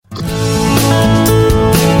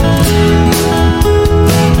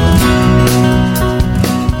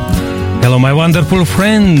my wonderful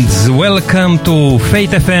friends. Welcome to Faith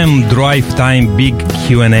FM Drive Time Big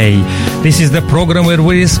Q&A. This is the program where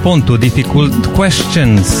we respond to difficult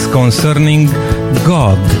questions concerning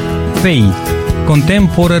God, faith,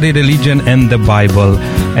 contemporary religion and the Bible,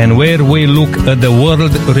 and where we look at the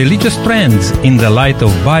world religious trends in the light of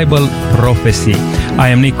Bible prophecy. I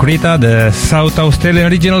am Nick Rita, the South Australian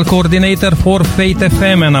Regional Coordinator for Faith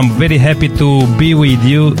FM, and I'm very happy to be with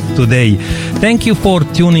you today. Thank you for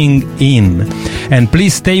tuning in. And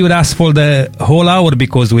please stay with us for the whole hour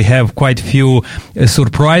because we have quite few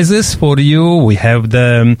surprises for you. We have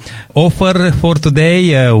the offer for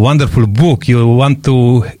today, a wonderful book. You want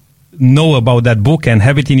to know about that book and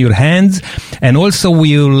have it in your hands. And also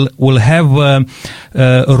we'll have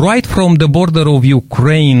right from the border of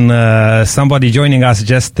Ukraine somebody joining us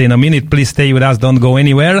just in a minute. Please stay with us, don't go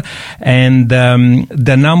anywhere. And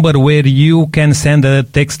the number where you can send a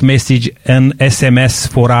text message and SMS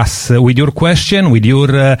for us with your question, with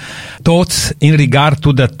your thoughts in regard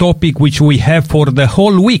to the topic which we have for the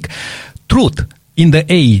whole week: truth in the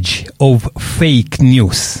age of fake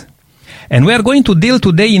news. And we are going to deal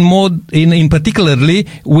today in particularly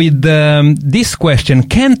with this question: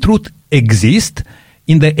 can truth exist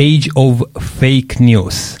in the age of fake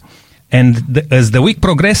news? And as the week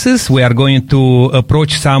progresses, we are going to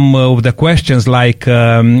approach some of the questions like,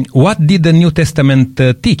 what did the New Testament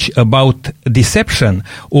teach about deception?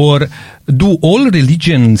 Or do all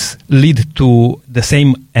religions lead to the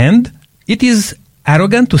same end? It is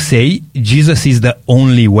arrogant to say Jesus is the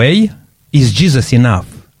only way. Is Jesus enough?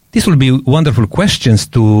 These will be wonderful questions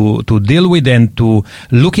to deal with and to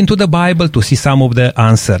look into the Bible to see some of the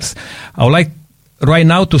answers. I would like right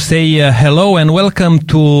now to say hello and welcome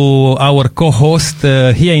to our co-host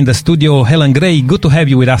here in the studio, Helen Gray. Good to have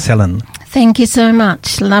you with us, Helen. Thank you so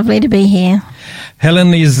much. Lovely to be here.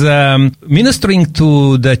 Helen is ministering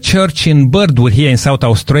to the church in Birdwood here in South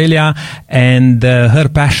Australia, and her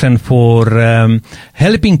passion for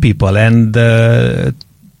helping people and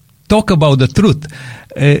talk about the truth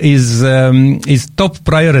is top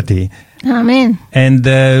priority. Amen. And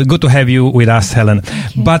good to have you with us, Helen.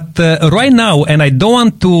 But right now, and I don't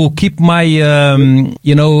want to keep my,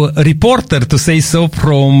 reporter, to say so,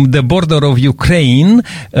 from the border of Ukraine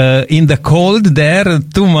in the cold there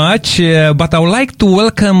too much, but I would like to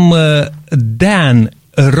welcome Dan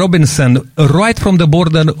Robinson right from the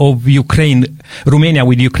border of Ukraine, Romania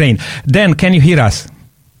with Ukraine. Dan, can you hear us?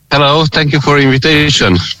 Hello, thank you for the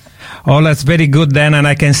invitation. Oh, that's very good, Dan, and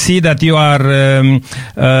I can see that you are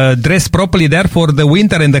dressed properly there for the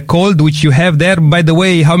winter and the cold which you have there. By the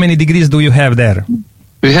way, how many degrees do you have there?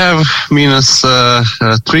 We have minus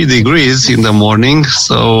 3 degrees in the morning,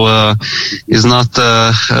 so it's not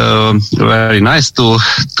very nice to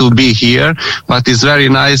be here, but it's very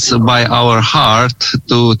nice by our heart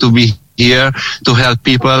to be here to help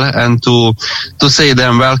people and to say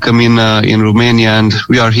them welcome in Romania, and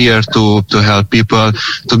we are here to help people,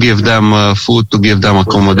 to give them food, to give them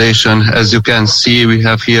accommodation. As you can see, we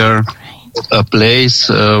have here a place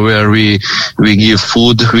where we give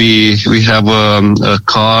food. We have a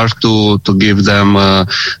car to give them a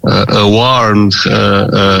warmed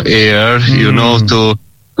air,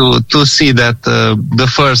 to see that the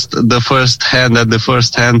first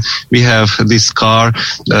hand we have this car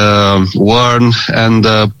warm, and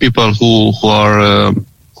people who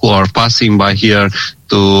are passing by here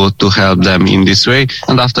to help them in this way,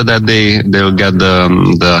 and after that they'll get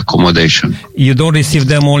the accommodation. You don't receive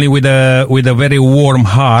them only with a very warm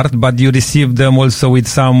heart, but you receive them also with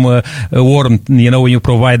some warmth. When you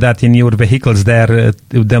provide that in your vehicles there,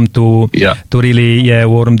 them to really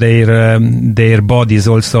warm their bodies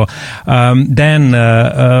also.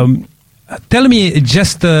 Tell me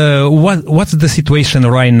just what's the situation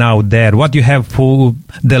right now there? What you have for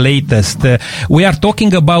the latest? We are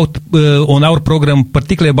talking about on our program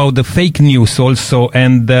particularly about the fake news also,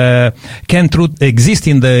 and can truth exist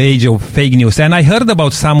in the age of fake news? And I heard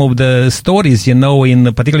about some of the stories, in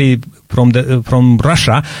particularly from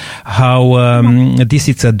Russia, how this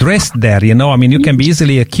is addressed there. You can be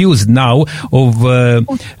easily accused now of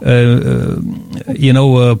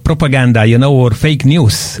propaganda, or fake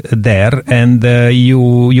news there. And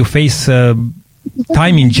you face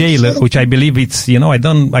time in jail, which I believe it's I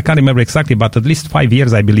can't remember exactly, but at least 5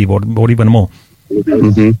 years, I believe, or even more.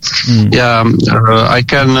 Mm-hmm. Yeah, I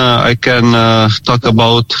can talk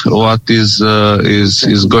about what is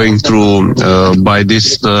going through by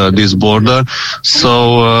this border.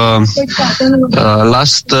 So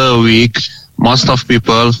last week, most of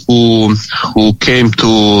people who came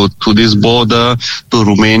to this border to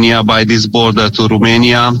Romania, by this border to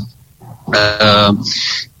Romania,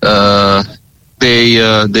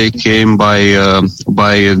 they came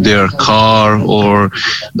by their car, or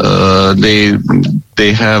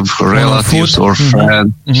they have relatives or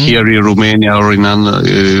friends here in Romania or in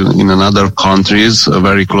another countries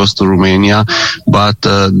very close to Romania. But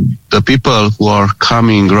the people who are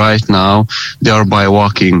coming right now, they are by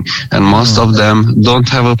walking, and most of them don't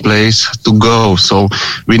have a place to go. So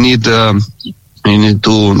we need to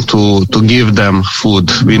give them food.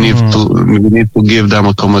 We need to give them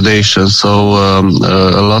accommodation. So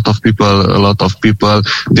a lot of people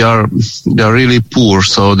they are really poor.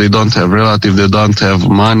 So they don't have relatives, they don't have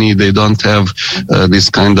money, they don't have this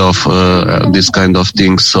kind of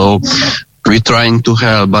things. So we're trying to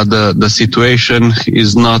help, but the situation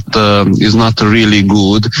is not really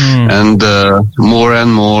good, and more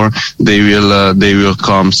and more they will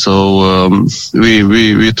come. So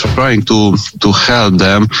we're trying to help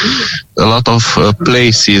them. A lot of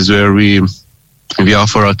places where we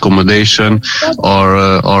offer accommodation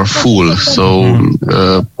are full. So,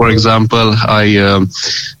 for example, I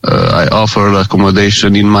offer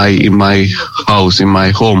accommodation in my house, in my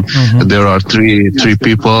home. There are three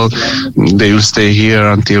people. They will stay here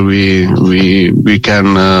until we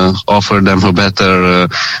can offer them a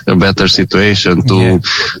better situation to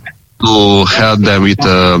help them with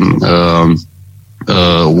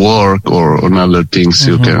work or other things.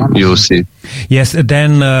 You see. Yes,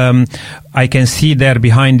 then I can see there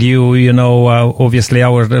behind you, obviously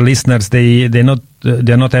our listeners, they're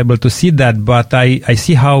not able to see that, but I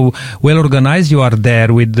see how well organized you are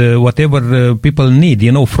there with whatever people need,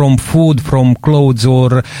 from food, from clothes,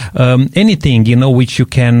 or anything, which you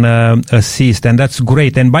can assist, and that's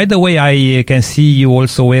great. And by the way, I can see you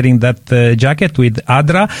also wearing that jacket with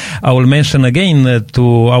ADRA. I will mention again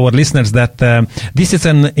to our listeners that this is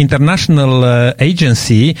an international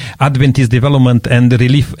agency, Adventist Development and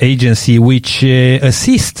Relief Agency, which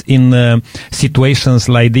assists in situations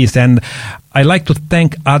like this. And I like to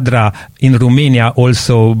thank ADRA in Romania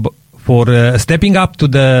also for stepping up to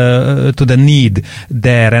the need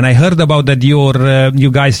there. And I heard about that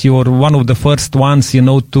you guys, you're one of the first ones,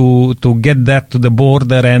 to get that to the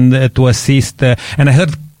border and to assist. And I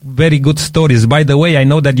heard very good stories. By the way, I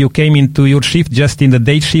know that you came into your shift just in the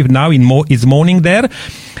day shift now. It's morning there.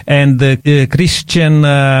 And Christian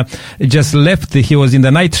just left. He was in the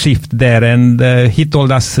night shift there, and he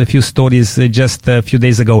told us a few stories just a few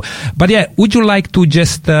days ago. But yeah, would you like to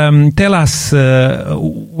just tell us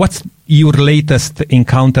what's your latest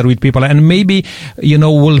encounter with people? And maybe,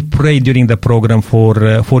 we'll pray during the program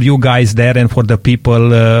for you guys there and for the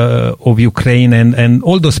people of Ukraine and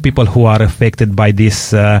all those people who are affected by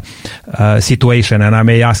this situation. And I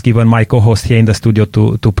may ask even my co-host here in the studio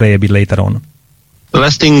to pray a bit later on. The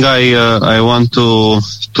last thing I want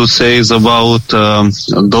to say is about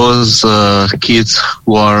those kids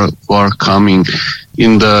who are coming.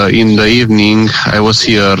 In the evening, I was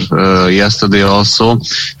here yesterday also,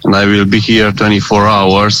 and I will be here 24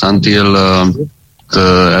 hours until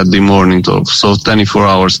at the morning, so 24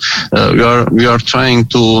 hours. We are trying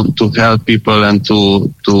to help people and to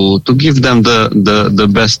give them the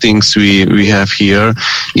best things we have here,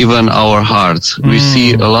 even our hearts. We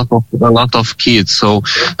see a lot of kids. So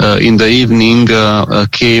in the evening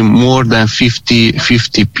came more than 50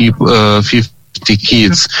 people, 50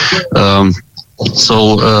 kids.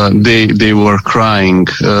 So they were crying.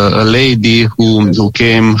 A lady who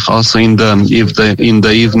came also in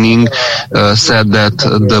the evening said that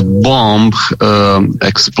the bomb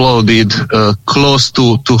exploded close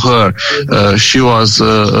to her. She was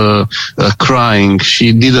crying.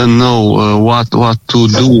 She didn't know what to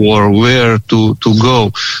do or where to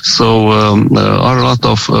go. So are a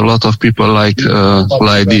lot of people like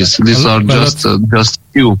this. These are just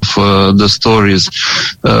few of the stories.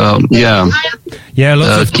 Yeah,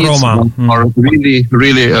 lots of kids trauma. Are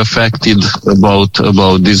really affected about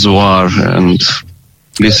this war, and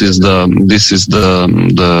this is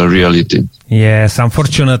the reality. Yes,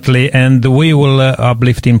 unfortunately, and we will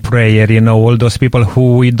uplift in prayer, all those people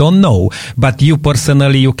who we don't know, but you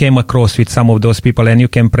personally, you came across with some of those people and you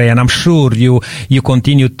can pray, and I'm sure you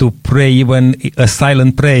continue to pray, even a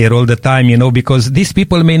silent prayer all the time, because these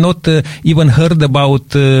people may not even heard about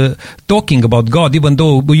talking about God, even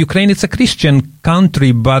though Ukraine is a Christian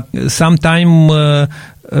country, but sometime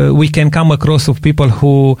we can come across of people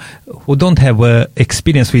who don't have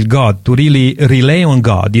experience with God, to really rely on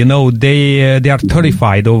God. They are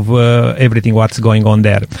terrified of everything what's going on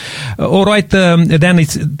there. All right, Dan,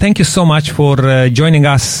 thank you so much for joining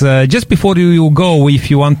us. Just before you go, if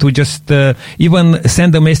you want to just even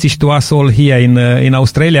send a message to us all here in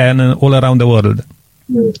Australia and all around the world.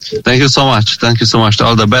 Thank you so much.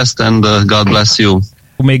 All the best, and God bless you.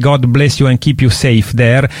 May God bless you and keep you safe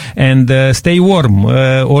there, and stay warm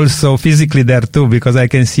also physically there too, because I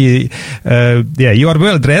can see you are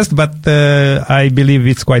well dressed, but I believe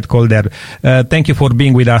it's quite cold there. Thank you for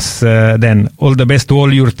being with us then. All the best to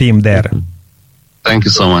all your team there. Thank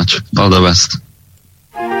you so much. All the best.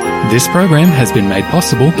 This program has been made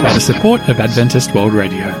possible by the support of Adventist World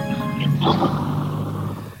Radio.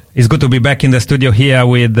 It's good to be back in the studio here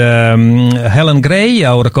with Helen Gray,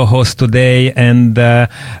 our co-host today. And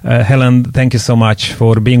Helen, thank you so much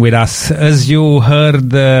for being with us. As you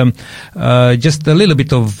heard, just a little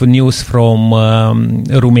bit of news from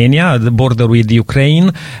Romania, the border with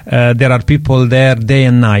Ukraine. There are people there day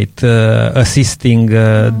and night assisting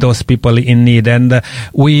those people in need. And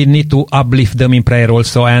we need to uplift them in prayer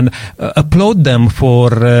also and applaud them for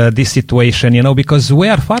this situation, because we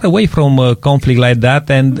are far away from a conflict like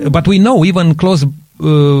that. But we know, even close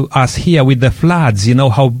us here with the floods,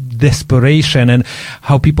 how desperation and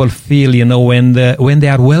how people feel, when they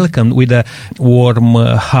are welcomed with a warm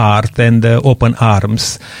heart and open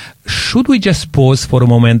arms. Should we just pause for a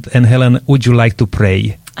moment? And Helen, would you like to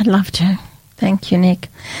pray? I'd love to. Thank you, Nick.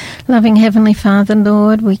 Loving Heavenly Father,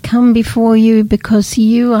 Lord, we come before you because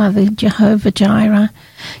you are the Jehovah Jireh.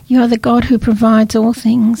 You are the God who provides all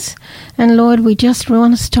things. And Lord, we just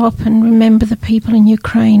want to stop and remember the people in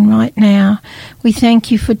Ukraine right now. We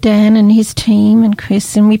thank you for Dan and his team and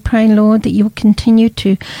Chris, and we pray, Lord, that you will continue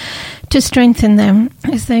to strengthen them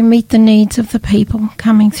as they meet the needs of the people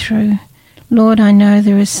coming through. Lord, I know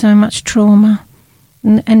there is so much trauma.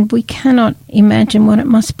 And we cannot imagine what it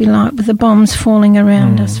must be like with the bombs falling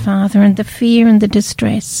around us, Father, and the fear and the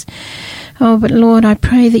distress. Oh, but Lord, I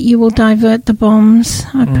pray that you will divert the bombs.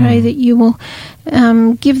 I pray that you will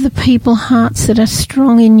give the people hearts that are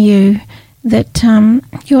strong in you, that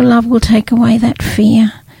your love will take away that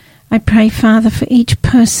fear. I pray, Father, for each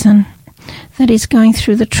person that is going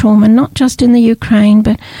through the trauma, not just in the Ukraine,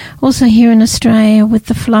 but also here in Australia with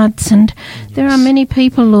the floods. And there are many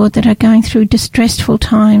people, Lord, that are going through distressful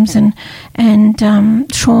times and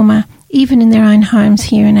trauma, even in their own homes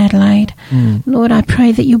here in Adelaide. Lord, I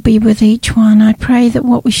pray that you'll be with each one. I pray that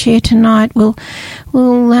what we share tonight will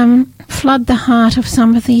flood the heart of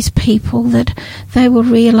some of these people, that they will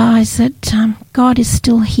realise that God is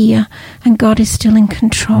still here and God is still in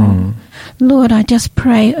control. Lord, I just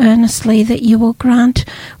pray earnestly that you will grant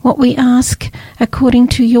what we ask according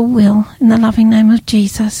to your will, in the loving name of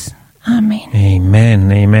Jesus. Amen.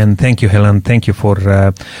 Amen. Amen. Thank you, Helen. Thank you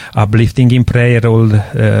for uplifting in prayer all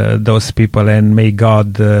those people, and may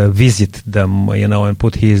God visit them, and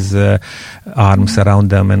put his arms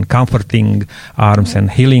around them, and comforting arms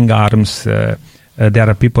and healing arms. There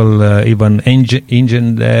are people even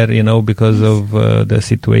injured there, because of the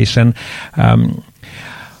situation.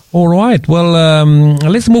 All right. Well,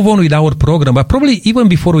 let's move on with our program. But probably even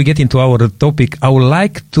before we get into our topic, I would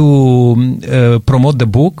like to promote the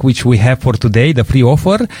book which we have for today, the free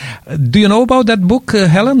offer. Do you know about that book,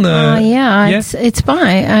 Helen? Yeah. It's by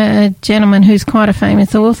a gentleman who's quite a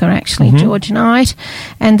famous author, actually, George Knight.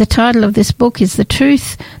 And the title of this book is The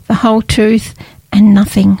Truth, the Whole Truth, and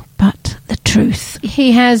Nothing But the Truth.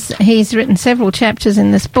 He's written several chapters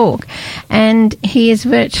in this book, and he is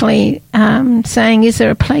virtually saying, is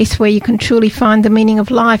there a place where you can truly find the meaning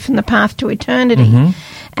of life and the path to eternity?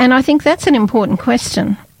 And I think that's an important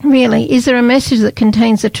question, really. Is there a message that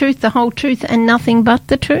contains the truth, the whole truth, and nothing but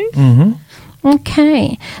the truth?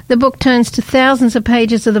 Okay. The book turns to thousands of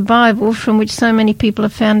pages of the Bible, from which so many people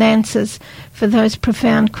have found answers for those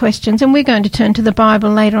profound questions. And we're going to turn to the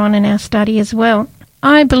Bible later on in our study as well.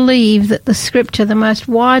 I believe that the Scripture, the most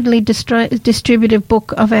widely distributed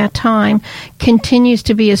book of our time, continues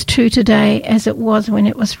to be as true today as it was when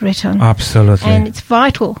it was written. Absolutely. And it's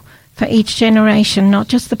vital for each generation, not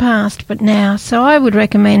just the past, but now. So I would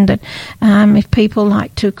recommend that if people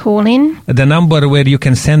like to call in. The number where you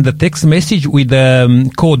can send the text message with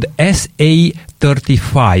the code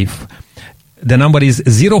SA35. The number is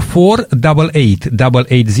 0488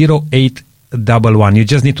 880811. You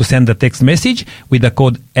just need to send the text message with the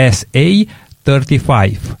code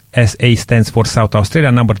SA35. SA stands for South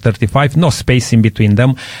Australia, number 35, no space in between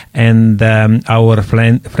them, and our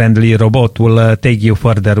friendly robot will take you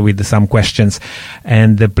further with some questions.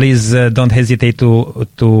 And please don't hesitate to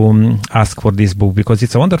ask for this book, because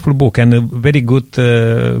it's a wonderful book and a very good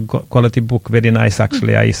quality book, very nice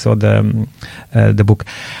actually. I saw the book.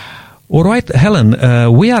 All right, Helen,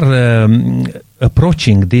 we are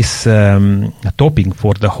approaching this topic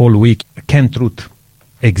for the whole week. Can truth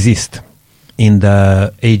exist in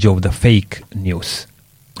the age of the fake news?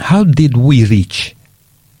 How did we reach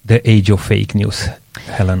the age of fake news,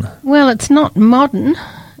 Helen? Well, it's not modern.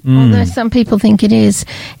 Although some people think it is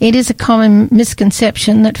a common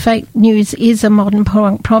misconception that fake news is a modern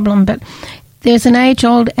problem, but there's an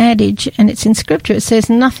age-old adage, and it's in Scripture. It says,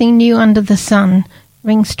 nothing new under the sun.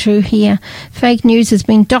 Rings true here. Fake news has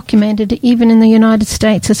been documented even in the United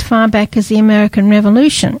States as far back as the American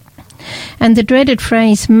Revolution. And the dreaded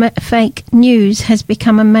phrase fake news has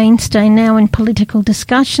become a mainstay now in political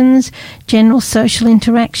discussions, general social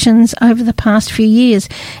interactions over the past few years.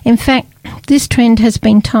 In fact, this trend has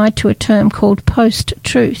been tied to a term called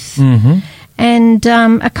post-truth. And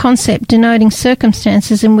a concept denoting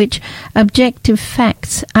circumstances in which objective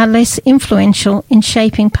facts are less influential in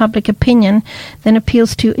shaping public opinion than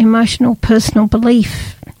appeals to emotional personal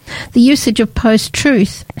belief. The usage of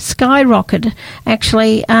post-truth skyrocketed,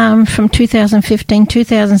 actually, from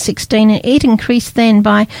 2015-2016, and it increased then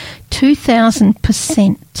by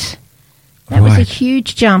 2,000%. That was a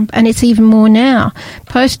huge jump, and it's even more now.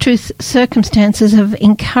 Post-truth circumstances have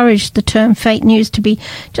encouraged the term fake news to be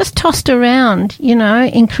just tossed around,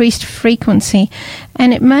 increased frequency.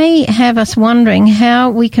 And it may have us wondering how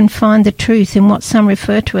we can find the truth in what some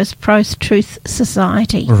refer to as post-truth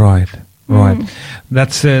society. Right.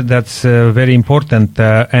 That's very important.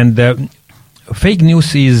 And fake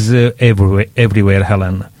news is everywhere,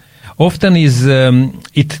 Helen. Often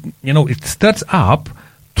it stirs up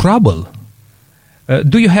trouble.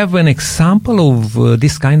 Do you have an example of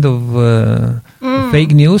this kind of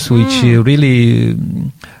fake news which really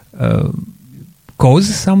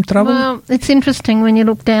causes some trouble? Well, it's interesting when you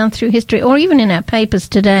look down through history, or even in our papers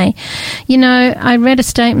today. I read a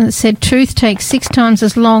statement that said truth takes 6 times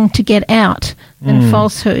as long to get out than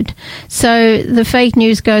falsehood. So the fake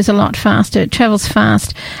news goes a lot faster. It travels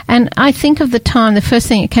fast. And I think of the first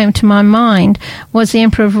thing that came to my mind was the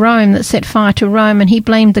Emperor of Rome that set fire to Rome, and he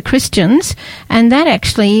blamed the Christians, and that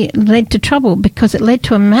actually led to trouble because it led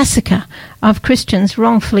to a massacre of Christians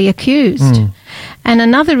wrongfully accused. And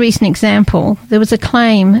another recent example, there was a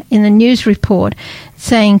claim in the news report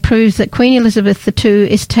proves that Queen Elizabeth II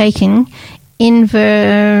is taking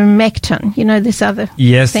ivermectin, this other thing.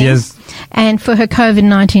 Yes. And for her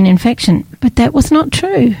COVID-19 infection. But that was not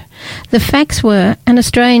true. The facts were an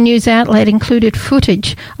Australian news outlet included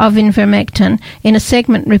footage of ivermectin in a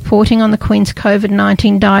segment reporting on the Queen's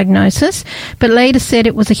COVID-19 diagnosis, but later said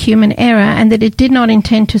it was a human error and that it did not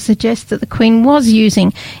intend to suggest that the Queen was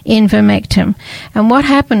using ivermectin. And what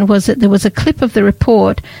happened was that there was a clip of the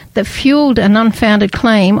report that fueled an unfounded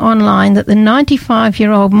claim online that the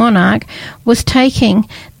 95-year-old monarch was taking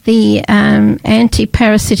the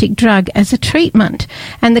anti-parasitic drug as a treatment.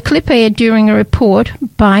 And the clip aired during a report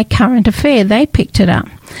by Current Affair. They picked it up.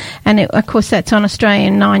 And, of course, that's on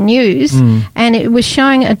Australian 9 News. And it was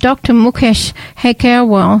showing a Dr. Mukesh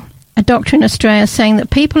Agarwal, a doctor in Australia, saying that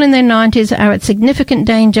people in their 90s are at significant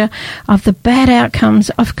danger of the bad outcomes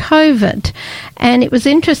of COVID. And it was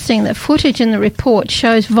interesting that footage in the report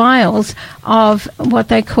shows vials of what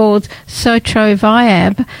they called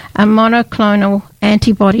Sotroviab, a monoclonal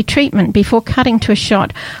antibody treatment, before cutting to a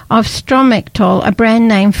shot of Stromectol, a brand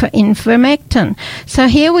name for ivermectin. So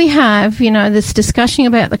here we have, this discussion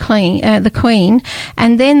about the Queen,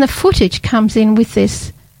 and then the footage comes in with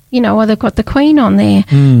this. They've got the Queen on there.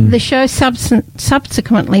 The show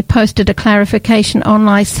subsequently posted a clarification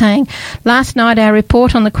online saying, last night our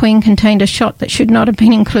report on the Queen contained a shot that should not have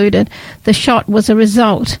been included. The shot was a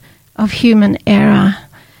result of human error.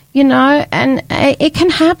 And it can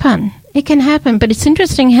happen. It can happen. But it's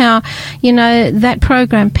interesting how, that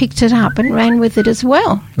program picked it up and ran with it as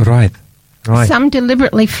well. Right. Some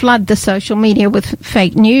deliberately flood the social media with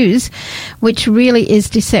fake news, which really is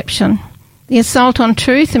deception. The assault on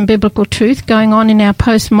truth and biblical truth going on in our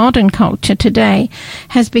postmodern culture today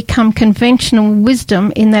has become conventional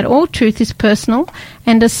wisdom in that all truth is personal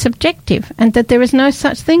and is subjective, and that there is no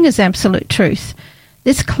such thing as absolute truth.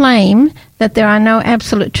 This claim that there are no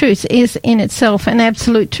absolute truths is in itself an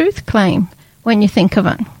absolute truth claim when you think of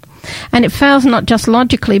it. And it fails not just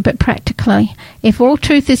logically but practically. If all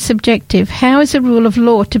truth is subjective, how is a rule of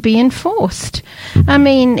law to be enforced? I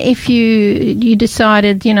mean, if you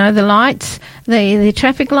decided, the lights, the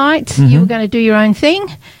traffic lights, you were going to do your own thing,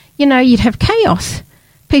 you'd have chaos.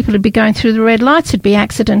 People would be going through the red lights. It'd be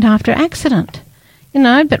accident after accident.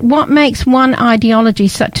 But what makes one ideology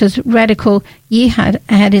such as radical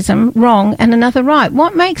jihadism wrong and another right?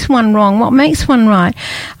 What makes one wrong? What makes one right?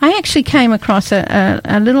 I actually came across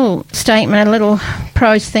a little statement, a little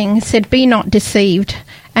prose thing. It said, be not deceived.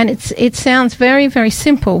 And it sounds very, very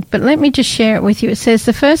simple, but let me just share it with you. It says,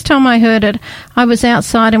 the first time I heard it, I was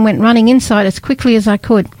outside and went running inside as quickly as I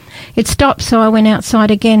could. It stopped, so I went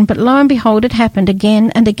outside again, but lo and behold, it happened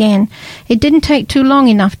again and again. It didn't take too long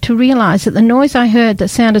enough to realize that the noise I heard that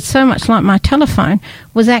sounded so much like my telephone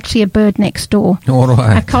was actually a bird next door. All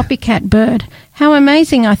right. A copycat bird. How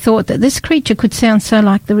amazing, I thought, that this creature could sound so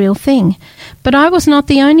like the real thing. But I was not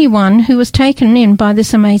the only one who was taken in by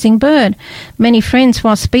this amazing bird. Many friends,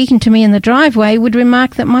 while speaking to me in the driveway, would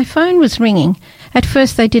remark that my phone was ringing. At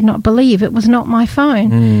first they did not believe it was not my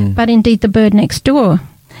phone, but indeed the bird next door,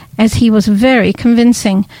 as he was very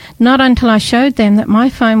convincing. Not until I showed them that my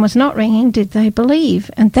phone was not ringing did they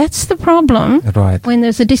believe. And that's the problem when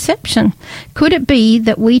there's a deception. Could it be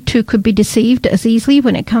that we too could be deceived as easily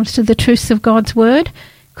when it comes to the truths of God's word?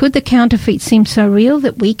 Could the counterfeit seem so real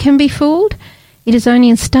that we can be fooled? It is only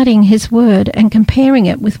in studying his word and comparing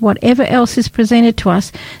it with whatever else is presented to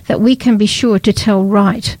us that we can be sure to tell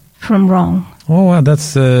right from wrong. Oh, wow,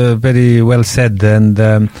 that's very well said, and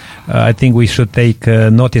I think we should take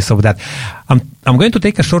notice of that. I'm going to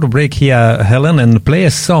take a short break here, Helen, and play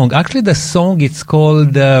a song. Actually, the song is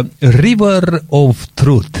called River of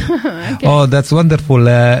Truth. Okay. Oh, that's wonderful.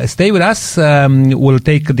 Stay with us. We'll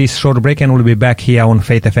take this short break, and we'll be back here on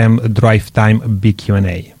Faith FM Drive Time Big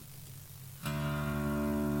Q&A.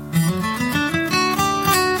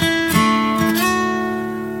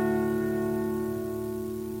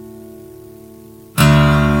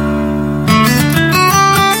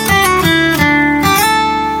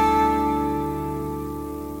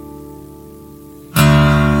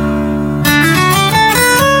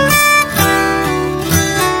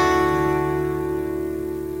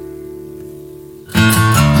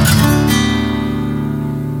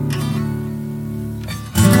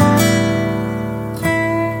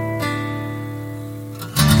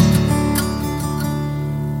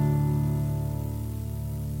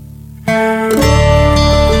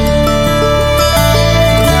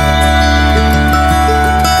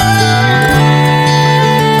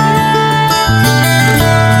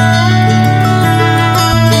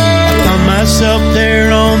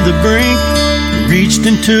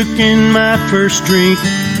 Took in my first drink,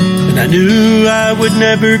 and I knew I would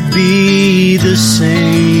never be the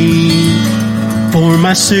same. For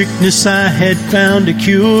my sickness I had found a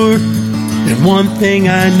cure, and one thing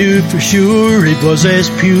I knew for sure, it was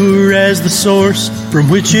as pure as the source from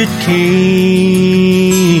which it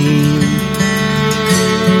came.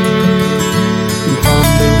 From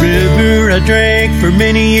the river I drank for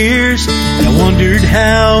many years, and I wondered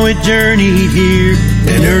how it journeyed here,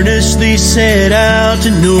 and earnestly set out to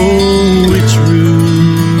know its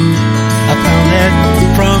route. I found that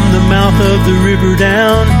from the mouth of the river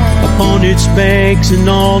down, upon its banks and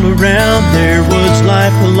all around, there was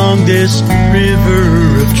life along this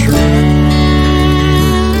river of truth.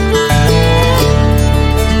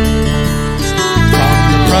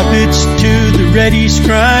 From the prophets to the ready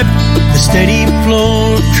scribe, the steady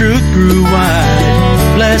flow of truth grew wide.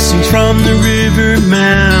 Blessings from the river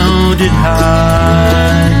mounted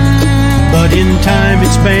high. But in time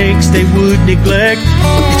its banks they would neglect,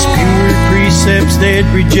 its pure precepts they'd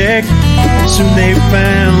reject. Soon they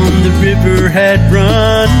found the river had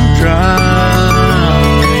run dry.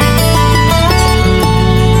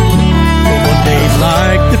 But one day,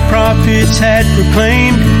 like the prophets had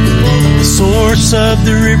proclaimed, the source of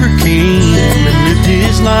the river came and lived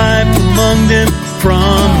his life among them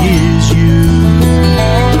from his youth.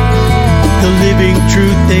 The living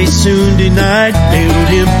truth they soon denied, nailed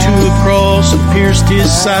him to a cross and pierced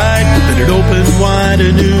his side, but it opened wide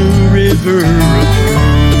a new river of truth.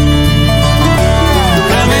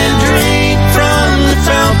 Come and drink from the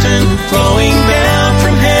fountain, flowing down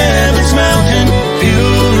from heaven's mountain,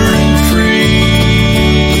 pure and free.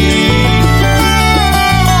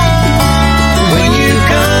 When you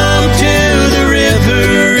come to the river,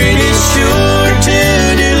 it is sure to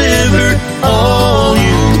deliver all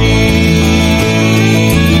you need.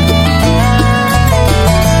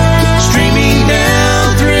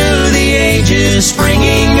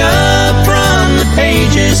 Springing up from the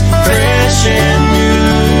pages, fresh and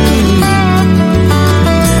new.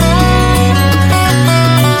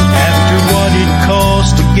 After what it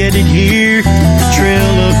cost to get it here, the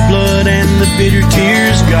trail of blood and the bitter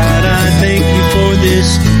tears, God, I thank you for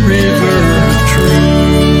this river of truth.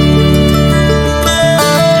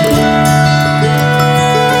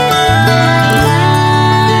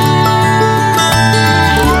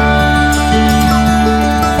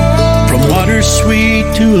 Sweet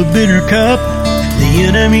to a bitter cup, the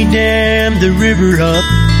enemy dammed the river up.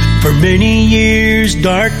 For many years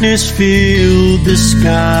darkness filled the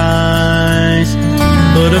skies,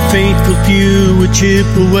 but a faithful few would chip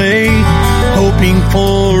away hoping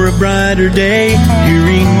for a brighter day,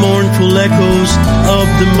 hearing mournful echoes of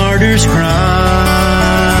the martyr's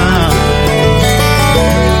cry.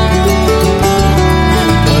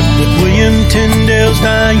 But with William Tyndale's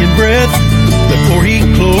dying breath, before he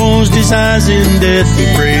closed his eyes in death, he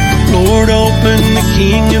prayed, Lord, open the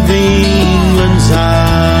King of England's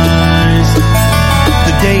eyes.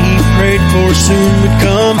 The day he prayed for soon would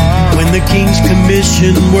come, when the King's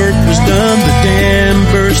commission work was done, the dam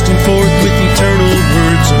bursting forth with eternal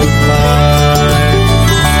words of life.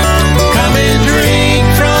 Come and drink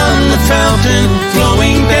from the fountain,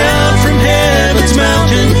 flowing down from heaven's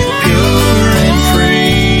mountain, pure and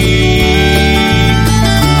free.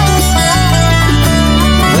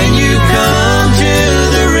 When you come to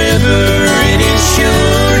the river, it is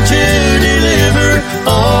sure to deliver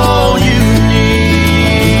all you need.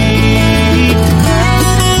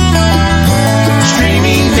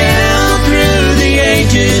 Streaming down through the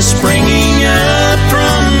ages, springing up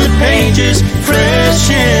from the pages,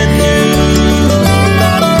 fresh and new.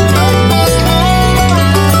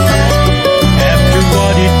 After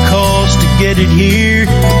what it cost to get it here,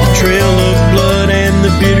 the trail of blood and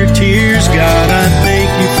the bitter tears, God, I thank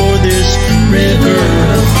you for this river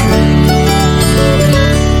of truth.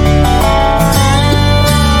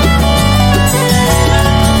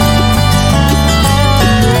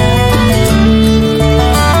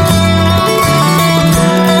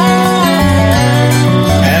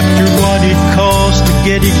 After what it cost to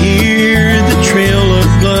get it here, the trail of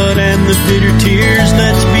blood and the bitter tears,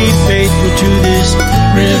 let's be faithful to this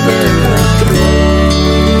river of truth.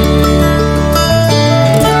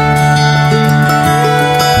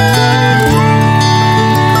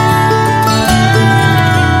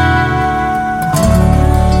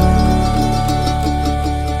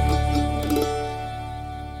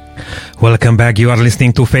 Welcome back. You are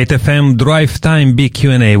listening to Faith FM Drive Time Big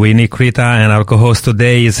Q&A with Nick Rita, and our co-host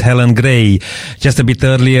today is Helen Gray. Just a bit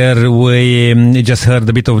earlier, we just heard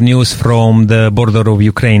a bit of news from the border of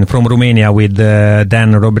Ukraine, from Romania, with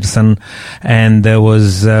Dan Robertson, and it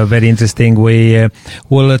was very interesting. We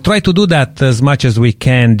will try to do that as much as we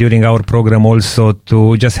can during our program, also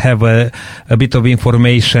to just have a bit of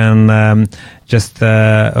information just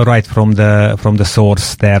right from the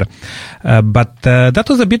source there. But that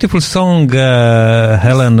was a beautiful song,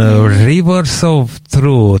 Helen, Rivers of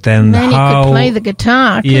Truth, and then how he could play the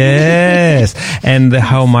guitar. Yes, and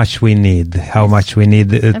how much we need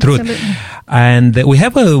truth. And we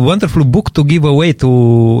have a wonderful book to give away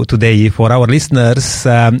today for our listeners.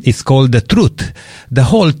 It's called The Truth, The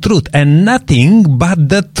Whole Truth, and Nothing But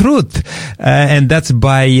the Truth. And that's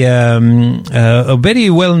by a very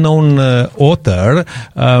well-known author,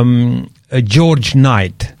 George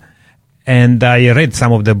Knight. And I read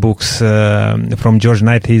some of the books from George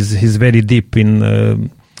Knight. He's very deep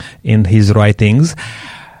in his writings.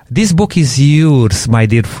 This book is yours, my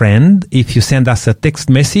dear friend, if you send us a text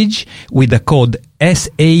message with the code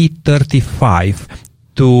SA35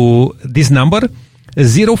 to this number,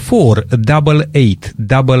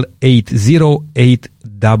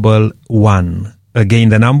 0488880811. Again,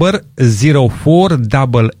 the number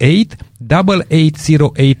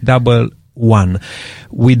 0488880811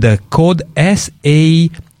 with the code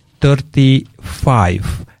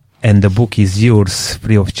SA35. And the book is yours,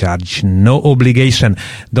 free of charge, no obligation.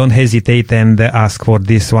 Don't hesitate and ask for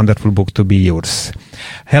this wonderful book to be yours.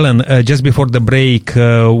 Helen, just before the break,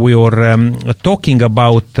 we were talking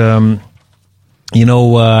about,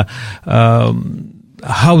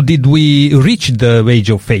 how did we reach the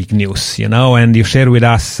age of fake news, and you share with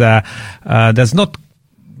us that's not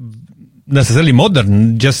necessarily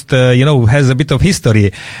modern, just, has a bit of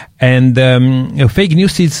history. And fake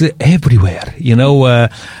news is everywhere,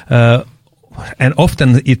 and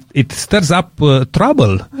often it stirs up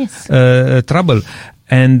trouble. Yes. Trouble.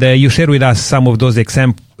 And you share with us some of those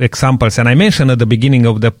examples. And I mentioned at the beginning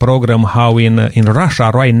of the program how in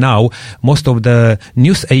Russia right now, most of the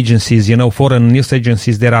news agencies, foreign news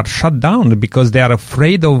agencies, they are shut down because they are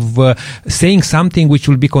afraid of saying something which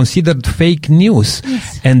will be considered fake news.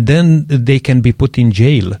 Yes. And then they can be put in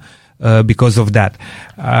jail because of that.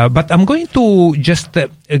 But I'm going to just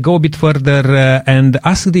go a bit further and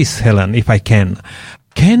ask this, Helen, if I can.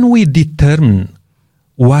 Can we determine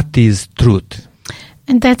what is truth?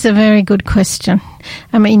 And that's a very good question.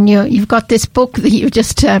 I mean, you've got this book that you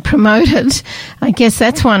just promoted. I guess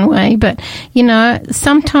that's one way. But,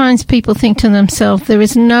 sometimes people think to themselves, there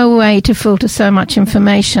is no way to filter so much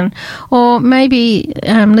information. Or maybe,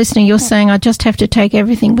 listener, you're saying, I just have to take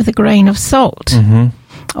everything with a grain of salt. Mm-hmm.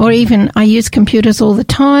 Or even, I use computers all the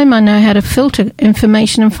time. I know how to filter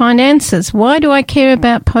information and find answers. Why do I care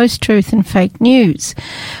about post-truth and fake news?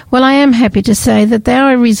 Well, I am happy to say that there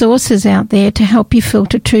are resources out there to help you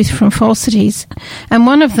filter truth from falsities. And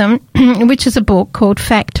one of them, which is a book called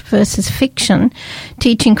Fact versus Fiction,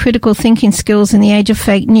 Teaching Critical Thinking Skills in the Age of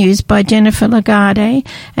Fake News by Jennifer Lagarde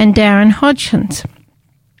and Darren Hodgkins.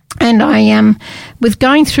 And I with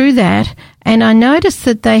going through that, and I noticed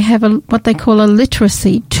that they have what they call a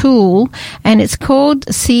literacy tool, and it's called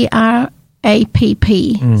CRAPP,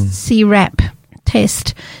 CRAP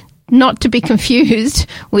test, not to be confused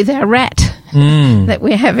with our RAT that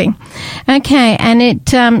we're having. Okay, and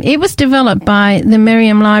it was developed by the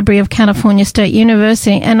Merriam Library of California State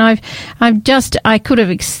University, and I could have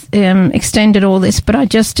extended all this, but I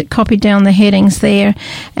just copied down the headings there,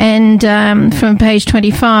 and from page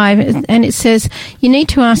 25, and it says, you need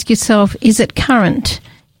to ask yourself, is it current?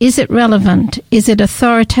 Is it relevant? Is it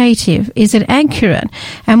authoritative? Is it accurate?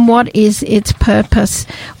 And what is its purpose?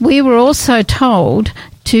 We were also told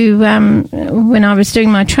to, when I was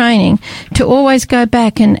doing my training, to always go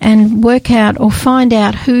back and work out or find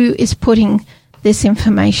out who is putting this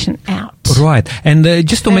information out. Right. And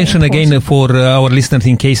just to Very mention important. again for our listeners,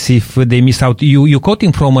 in case if they miss out, you're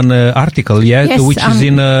quoting from an article, Yes, which is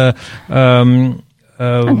in...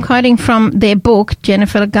 I'm quoting from their book,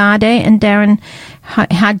 Jennifer Lagarde and Darren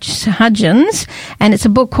Hodgkins, and it's a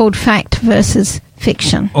book called Fact versus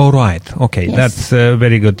Fiction. All right. Okay. Yes. That's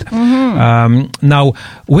very good. Mm-hmm. Now,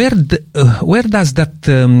 where does that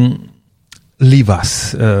leave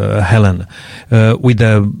us, Helen, with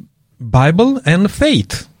the Bible and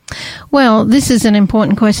faith? Well, this is an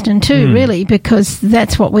important question too, really, because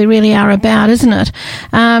that's what we really are about, isn't it?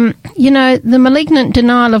 The malignant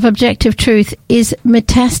denial of objective truth is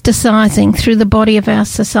metastasizing through the body of our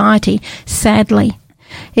society, sadly.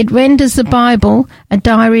 It renders the Bible a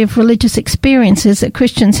diary of religious experiences that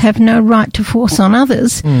Christians have no right to force on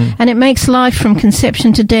others, and it makes life from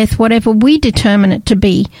conception to death whatever we determine it to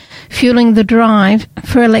be, fueling the drive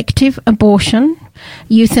for elective abortion,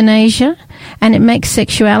 euthanasia, and it makes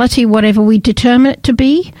sexuality whatever we determine it to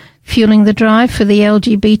be, fueling the drive for the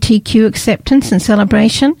LGBTQ acceptance and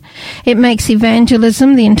celebration. It makes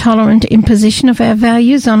evangelism the intolerant imposition of our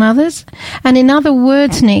values on others. And in other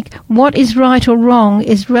words, Nick, what is right or wrong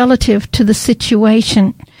is relative to the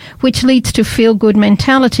situation, which leads to feel-good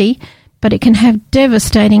mentality, but it can have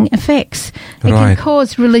devastating effects. It can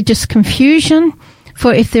cause religious confusion,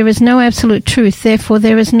 for if there is no absolute truth, therefore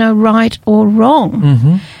there is no right or wrong.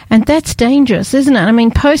 Mm-hmm. And that's dangerous, isn't it? I mean,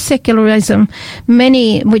 post-secularism,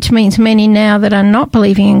 which means many now that are not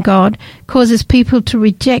believing in God, causes people to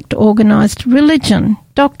reject organized religion,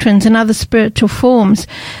 doctrines and other spiritual forms.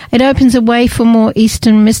 It opens a way for more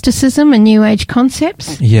Eastern mysticism and New Age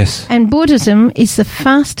concepts. Yes. And Buddhism is the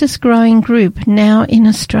fastest growing group now in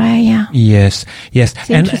Australia. Yes. It's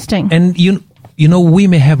interesting. And you know, we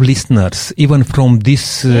may have listeners even from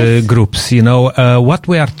these groups, what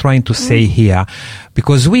we are trying to say here,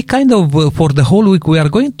 because we kind of, for the whole week, we are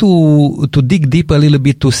going to dig deep a little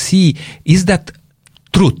bit to see, is that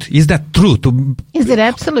truth? Is that truth? Is it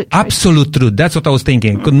absolute truth? Absolute truth. That's what I was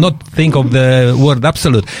thinking. Could not think of the word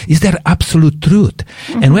absolute. Is there absolute truth?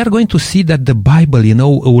 Mm-hmm. And we are going to see that the Bible,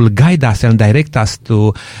 will guide us and direct us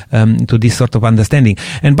to this sort of understanding.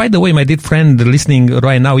 And by the way, my dear friend listening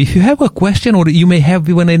right now, if you have a question or you may have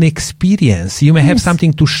even an experience, you may have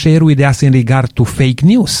something to share with us in regard to fake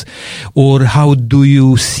news, or how do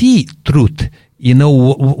you see truth?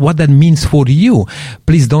 What that means for you.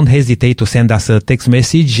 Please don't hesitate to send us a text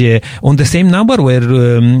message on the same number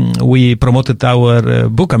where we promoted our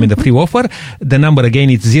book, the free offer. The number again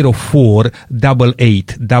is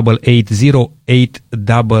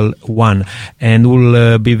 0488880811. And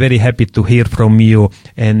we'll be very happy to hear from you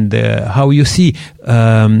and how you see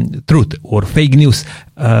truth or fake news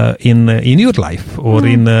in your life or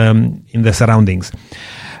in the surroundings.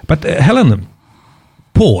 But Helen,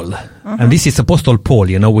 Paul, and this is Apostle Paul,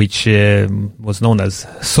 which was known as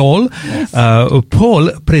Saul. Yes.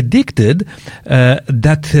 Paul predicted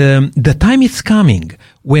that the time is coming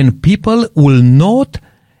when people will not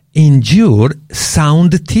endure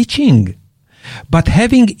sound teaching, but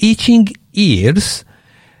having itching ears,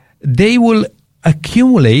 they will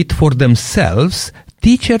accumulate for themselves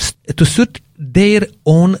teachers to suit their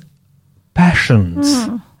own passions.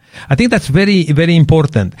 I think that's very, very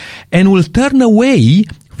important, and will turn away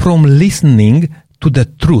from listening to the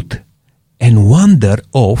truth and wander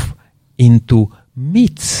off into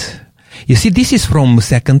myths. You see, this is from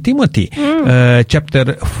 2 Timothy,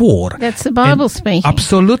 chapter 4. That's the Bible speaking.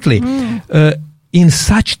 Absolutely. In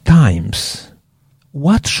such times,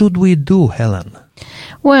 what should we do, Helen?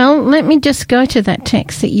 Well, let me just go to that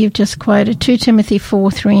text that you've just quoted, 2 Timothy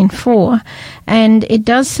 4:3-4. And it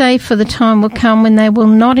does say, for the time will come when they will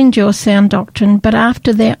not endure sound doctrine, but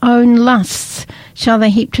after their own lusts shall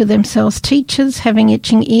they heap to themselves teachers having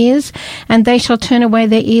itching ears, and they shall turn away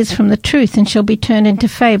their ears from the truth and shall be turned into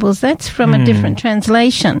fables. That's from a different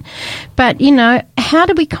translation. But, how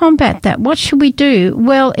do we combat that? What should we do?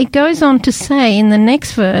 Well, it goes on to say in the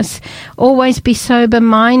next verse, always be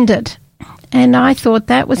sober-minded. And I thought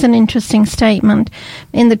that was an interesting statement.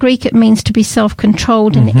 In the Greek, it means to be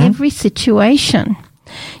self-controlled in every situation.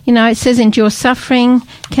 It says endure suffering,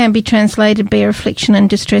 can be translated bear affliction and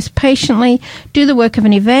distress patiently. Do the work of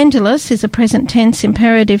an evangelist is a present tense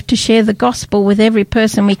imperative to share the gospel with every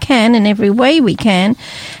person we can in every way we can.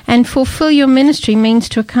 And fulfill your ministry means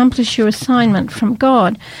to accomplish your assignment from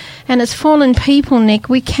God. And as fallen people, Nick,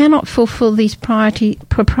 we cannot fulfill these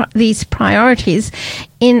priorities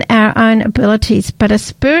in our own abilities, but as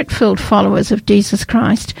Spirit-filled followers of Jesus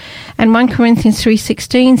Christ. And 1 Corinthians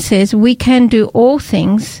 3:16 says, we can do all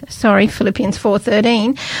things, Philippians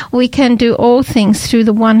 4:13, we can do all things through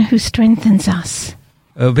the one who strengthens us.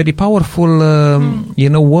 Very powerful,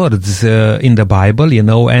 words in the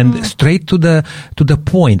Bible, and straight to the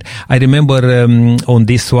point. I remember on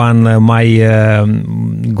this one, my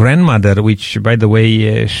grandmother, which, by the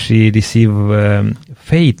way, she received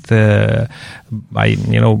faith by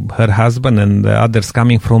her husband and others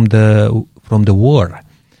coming from the war,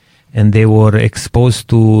 and they were exposed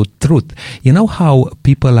to truth. You know how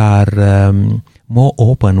people are more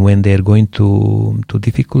open when they're going to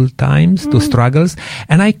difficult times, to struggles.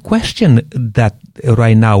 And I question that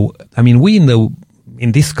right now. I mean, we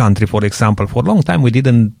in this country, for example, for a long time, we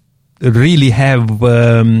didn't really have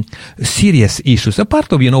serious issues. A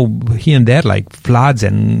part of, here and there, like floods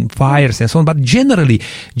and fires and so on. But generally,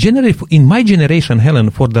 in my generation, Helen,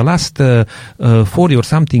 for the last 40 or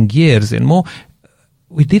something years and more,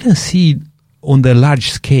 we didn't see on the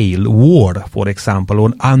large scale war, for example,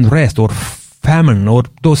 or unrest or famine or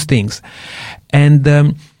those things.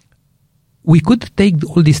 And we could take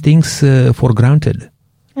all these things for granted.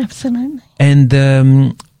 Absolutely. And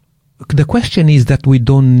the question is that we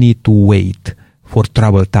don't need to wait for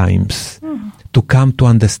troubled times to come to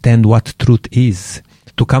understand what truth is,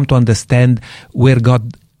 to come to understand where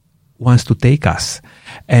God wants to take us.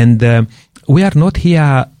 And we are not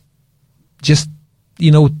here just,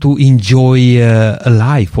 to enjoy a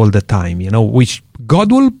life all the time, which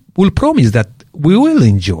God will promise that we will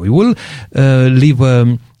enjoy, we'll live,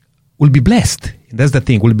 we'll be blessed. That's the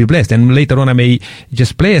thing, we'll be blessed. And later on I may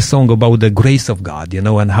just play a song about the grace of God,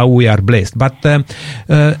 and how we are blessed. But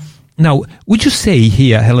now, would you say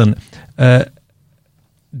here, Helen, the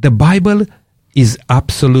Bible is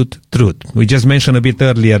absolute truth? We just mentioned a bit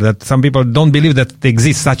earlier that some people don't believe that there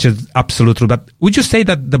exists such an absolute truth. But would you say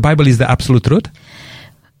that the Bible is the absolute truth?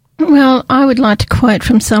 Well, I would like to quote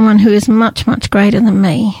from someone who is much, much greater than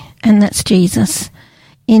me, and that's Jesus.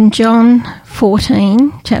 In John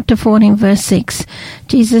 14, chapter 14, verse 6,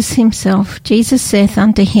 Jesus saith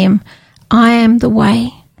unto him, I am the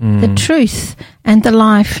way, the truth, and the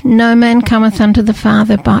life. No man cometh unto the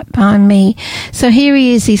Father but by me. So here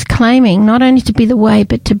he is, he's claiming not only to be the way,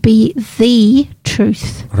 but to be the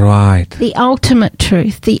truth. Right. The ultimate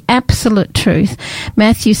truth, the absolute truth.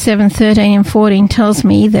 Matthew 7:13 and 14 tells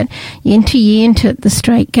me that enter ye into the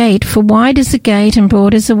straight gate, for wide is the gate and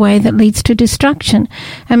broad is the way that leads to destruction,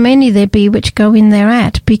 and many there be which go in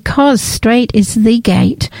thereat, because strait is the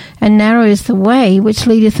gate, and narrow is the way which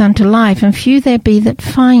leadeth unto life, and few there be that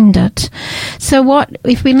find it. So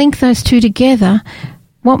if we link those two together,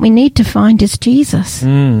 what we need to find is Jesus,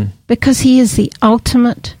 because he is the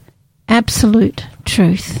ultimate, absolute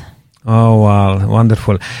truth. Oh, wow,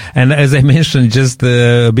 wonderful. And as I mentioned just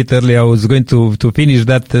a bit earlier, I was going to finish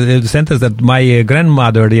that sentence that my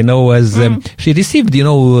grandmother, was, she received,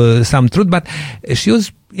 some truth, but she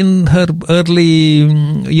was in her early,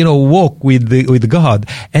 walk with God,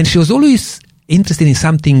 and she was always interested in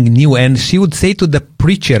something new, and she would say to the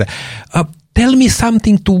preacher, tell me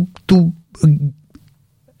something to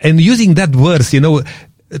and using that verse,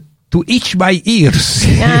 to itch my ears,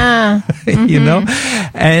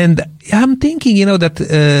 and I'm thinking,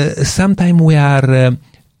 that sometimes we are,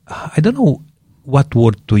 I don't know what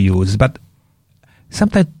word to use, but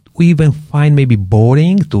sometimes we even find maybe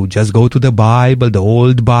boring to just go to the Bible, the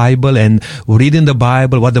old Bible, and read in the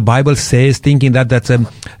Bible what the Bible says, thinking that that's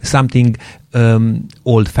something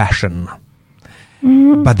old-fashioned.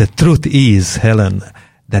 But the truth is, Helen,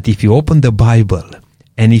 that if you open the Bible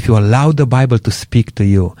and if you allow the Bible to speak to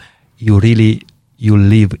you, you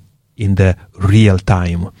live in the real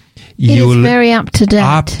time. It is very up to date.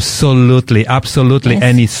 Absolutely. Yes.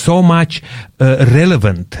 And it's so much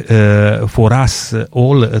relevant for us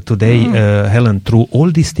all today, Helen, through all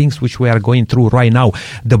these things which we are going through right now.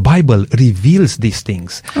 The Bible reveals these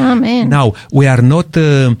things. Amen. Now, we are not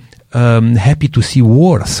happy to see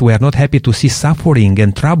wars. We are not happy to see suffering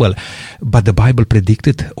and trouble. But the Bible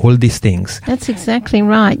predicted all these things. That's exactly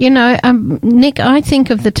right. You know, Nick, I think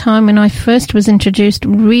of the time when I first was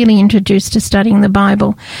really introduced to studying the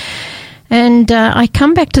Bible. And I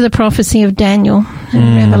come back to the prophecy of Daniel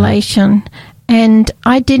and Revelation. And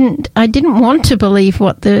I didn't want to believe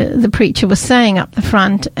what the preacher was saying up the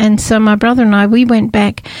front. And so my brother and I, we went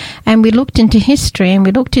back and we looked into history and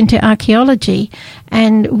we looked into archaeology,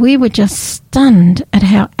 and we were just stunned at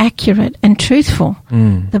how accurate and truthful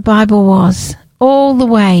the Bible was. All the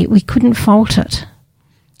way. We couldn't fault it.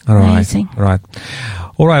 Amazing. Right.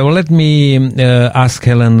 All right. Well, let me ask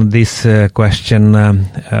Helen this question.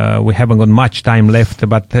 We haven't got much time left,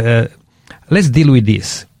 but let's deal with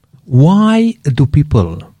this. Why do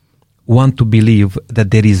people want to believe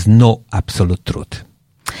that there is no absolute truth?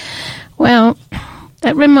 Well,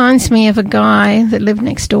 that reminds me of a guy that lived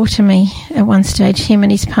next door to me at one stage, him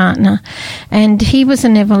and his partner. And he was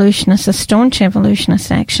an evolutionist, a staunch evolutionist,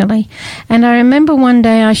 actually. And I remember one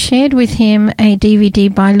day I shared with him a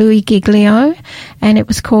DVD by Louis Giglio, and it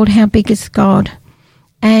was called How Big is God?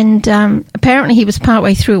 And apparently he was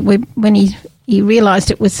partway through it when he realized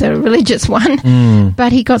it was a religious one.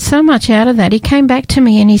 But he got so much out of that. He came back to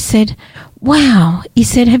me and he said, wow. He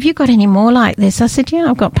said, have you got any more like this? I said, yeah,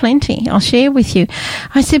 I've got plenty. I'll share with you.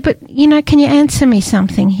 I said, but, you know, can you answer me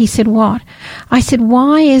something? He said, what? I said,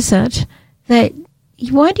 why do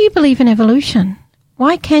you believe in evolution?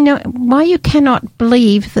 Why you cannot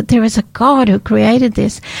believe that there is a God who created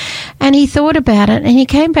this? And he thought about it, and he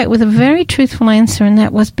came back with a very truthful answer, and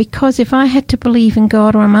that was because if I had to believe in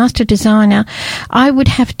God or a master designer, I would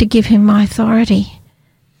have to give him my authority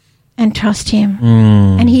and trust him.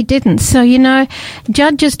 And he didn't. So, you know,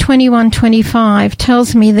 Judges 21:25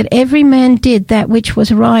 tells me that every man did that which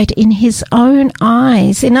was right in his own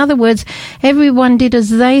eyes. In other words, everyone did as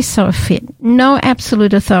they saw fit. No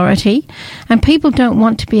absolute authority. And people don't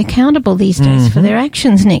want to be accountable these days for their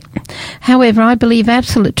actions, Nick. However, I believe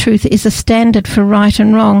absolute truth is a standard for right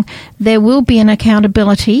and wrong. There will be an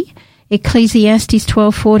accountability. Ecclesiastes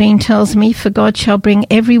 12:14 tells me, for God shall bring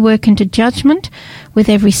every work into judgment with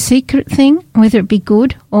every secret thing, whether it be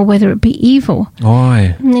good or whether it be evil.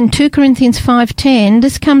 Aye. And in 2 Corinthians 5:10,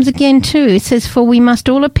 this comes again too. It says, for we must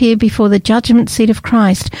all appear before the judgment seat of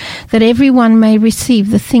Christ, that everyone may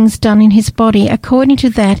receive the things done in his body according to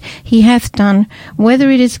that he hath done,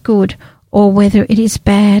 whether it is good or whether it is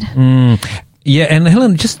bad. Yeah, and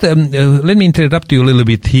Helen, just let me interrupt you a little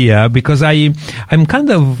bit here, because I'm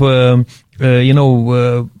kind of,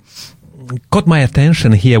 caught my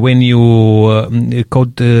attention here when you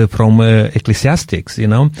quote from Ecclesiastes, you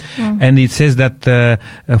know, and it says that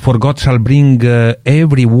for God shall bring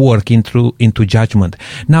every work into judgment.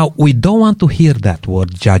 Now, we don't want to hear that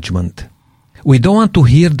word judgment. We don't want to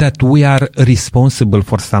hear that we are responsible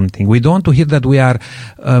for something. We don't want to hear that we are,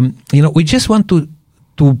 we just want to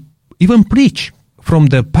even preach from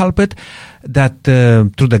the pulpit that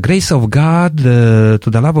through the grace of God, to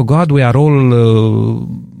the love of God, we are all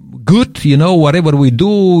good, you know, whatever we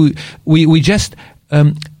do, we just,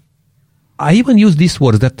 I even use these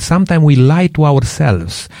words that sometimes we lie to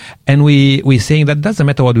ourselves, and we saying that doesn't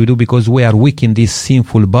matter what we do because we are weak in this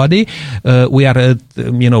sinful body. We are,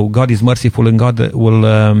 God is merciful and God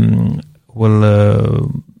will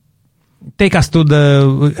take us to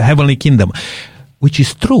the heavenly kingdom. Which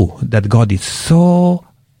is true, that God is so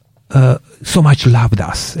much loved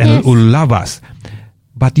us and will love us.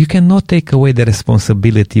 But you cannot take away the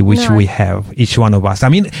responsibility which we have, each one of us. I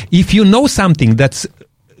mean, if you know something that's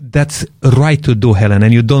right to do, Helen,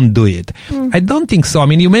 and you don't do it, I don't think so. I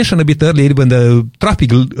mean, you mentioned a bit earlier even the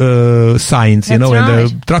traffic signs, and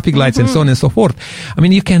the traffic lights and so on and so forth. I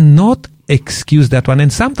mean, you cannot excuse that one.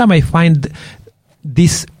 And sometimes I find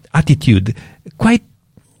this attitude quite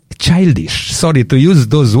childish. Sorry to use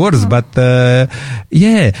those words, but I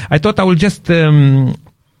thought I will just.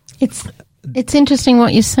 It's interesting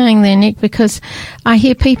what you're saying there, Nick, because I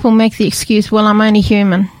hear people make the excuse, well, I'm only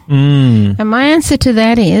human. And my answer to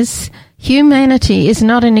that is, humanity is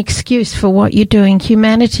not an excuse for what you're doing.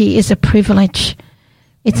 Humanity is a privilege.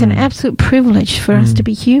 It's an absolute privilege for us to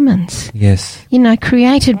be humans. Yes. You know,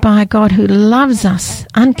 created by a God who loves us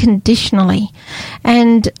unconditionally.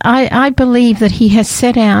 And I believe that he has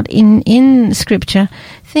set out in Scripture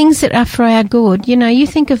things that are for our good. You know, you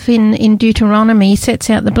think of in Deuteronomy, he sets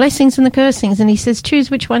out the blessings and the cursings, and he says, choose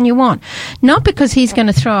which one you want. Not because he's going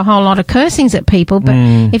to throw a whole lot of cursings at people, but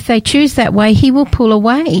if they choose that way, he will pull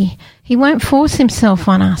away. He won't force himself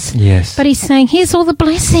on us. Yes. But he's saying, here's all the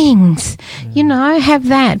blessings. You know, have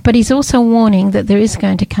that. But he's also warning that there is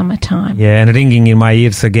going to come a time. Yeah, and ringing in my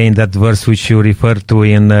ears again that verse which you referred to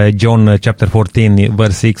in John chapter 14,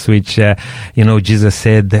 verse 6, which, Jesus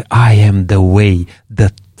said, I am the way,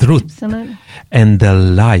 the truth, Absolutely. and the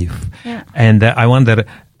life. Yeah. And I wonder,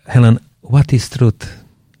 Helen, what is truth?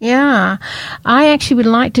 Yeah. I actually would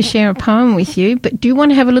like to share a poem with you, but do you want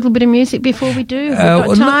to have a little bit of music before we do? We've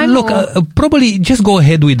got time? Probably just go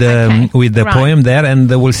ahead with the right. poem there, and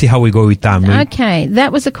we'll see how we go with time. Okay,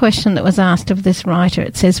 that was a question that was asked of this writer.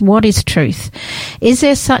 It says, what is truth? Is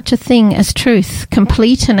there such a thing as truth,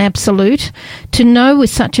 complete and absolute? To know with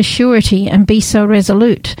such a surety and be so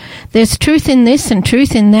resolute. There's truth in this and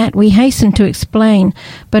truth in that we hasten to explain,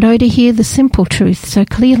 but oh, to hear the simple truth so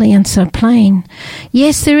clearly and so plain.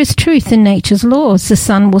 Yes, there is truth in nature's laws. The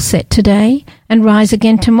sun will set today and rise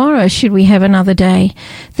again tomorrow should we have another day.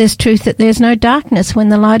 There's truth that there's no darkness when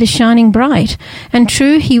the light is shining bright. And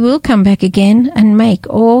true, he will come back again and make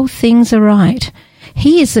all things aright.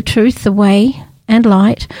 He is the truth, the way and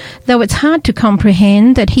light, though it's hard to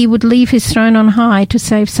comprehend that he would leave his throne on high to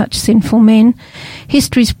save such sinful men.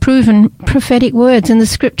 History's proven prophetic words in the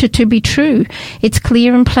scripture to be true. It's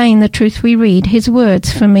clear and plain the truth we read, his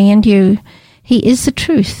words for me and you. He is the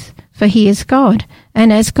truth, for he is God,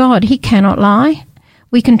 and as God he cannot lie.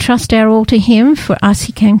 We can trust our all to him, for us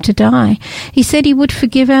he came to die. He said he would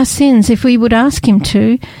forgive our sins if we would ask him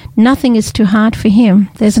to. Nothing is too hard for him.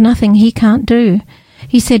 There's nothing he can't do.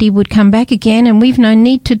 He said he would come back again, and we've no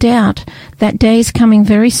need to doubt. That day is coming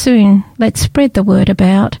very soon. Let's spread the word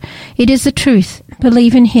about. It is the truth.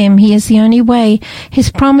 Believe in him. He is the only way.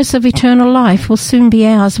 His promise of eternal life will soon be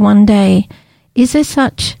ours one day. Is there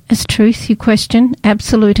such as truth, you question,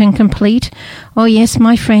 absolute and complete? Oh yes,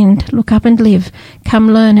 my friend, look up and live.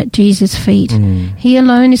 Come learn at Jesus' feet. He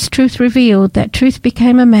alone is truth revealed. That truth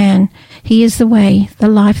became a man. He is the way, the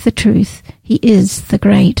life, the truth. He is the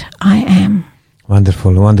great I am.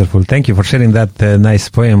 Wonderful, wonderful. Thank you for sharing that nice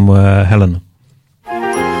poem, Helen.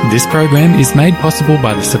 This program is made possible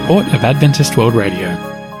by the support of Adventist World Radio.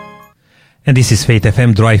 And this is Faith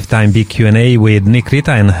FM Drive Time Big Q&A with Nick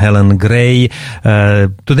Rita and Helen Gray.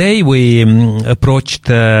 Today we approached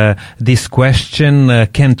this question,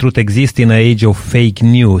 can truth exist in an age of fake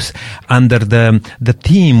news? Under the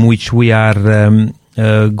theme which we are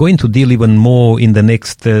going to deal even more in the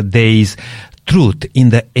next days, truth in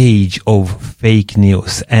the age of fake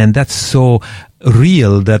news. And that's so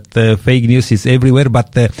real that fake news is everywhere.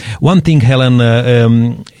 But one thing, Helen,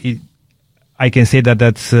 I can say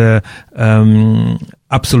that's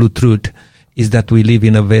absolute truth, is that we live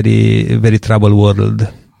in a very, very troubled world.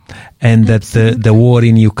 And that the war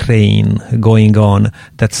in Ukraine going on,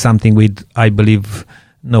 that's something I believe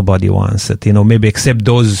nobody wants it, maybe except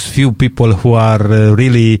those few people who are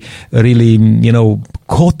really,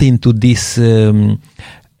 caught into this,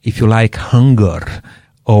 if you like, hunger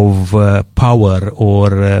of power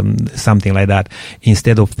or something like that,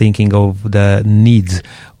 instead of thinking of the needs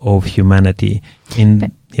of humanity.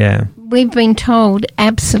 We've been told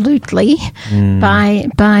absolutely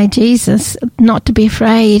by Jesus not to be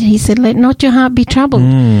afraid. He said, let not your heart be troubled.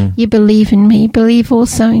 You believe in me, believe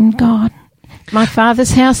also in God. My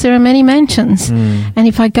Father's house there are many mansions, and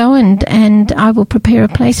if I go and I will prepare a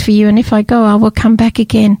place for you, and if I go, I will come back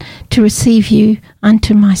again to receive you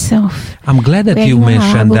unto myself. I'm glad that you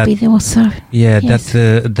mentioned that. I will be also. Yeah, yes.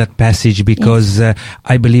 that passage, because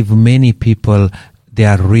I believe many people, they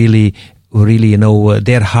are really,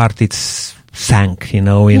 their heart is sank, in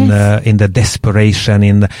the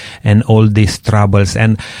desperation, and all these troubles.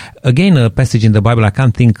 And again, a passage in the Bible, I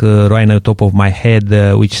can't think right on the top of my head,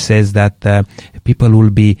 which says that people will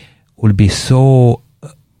be so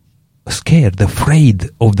scared, afraid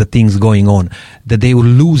of the things going on, that they will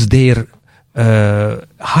lose their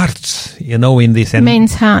hearts, in this. And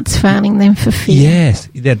men's hearts failing them for fear. Yes,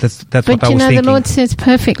 that's what I was thinking. But the Lord says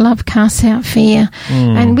perfect love casts out fear.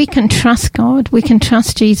 And we can trust God. We can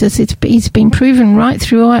trust Jesus. He's been proven right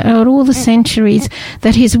throughout all the centuries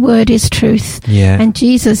that his word is truth. Yeah. And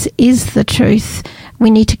Jesus is the truth.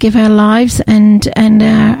 We need to give our lives and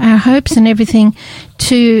our hopes and everything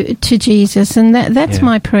to Jesus. And that's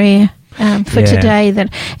my prayer. For today,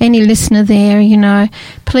 that any listener there,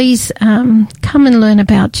 please come come and learn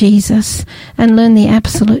about Jesus and learn the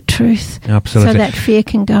absolute truth. Absolutely. So that fear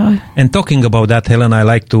can go. And talking about that, Helen, I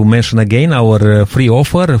like to mention again our free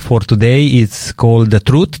offer for today. It's called The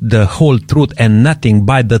Truth, the whole truth and nothing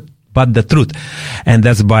but the truth. And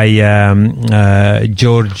that's by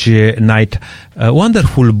George Knight. A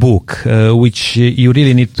wonderful book, which you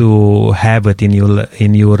really need to have it in your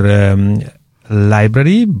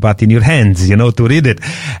library, but in your hands, to read it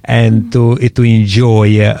and to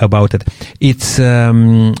enjoy about it. It's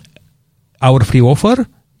our free offer.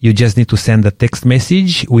 You just need to send a text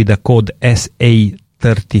message with the code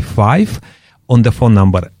SA35 on the phone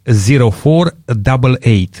number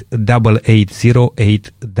 0488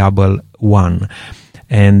 880811.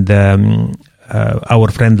 And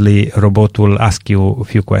our friendly robot will ask you a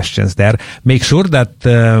few questions there. Make sure that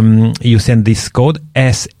you send this code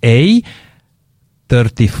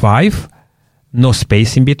SA35, no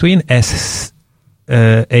space in between. A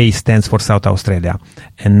stands for South Australia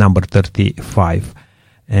and number 35.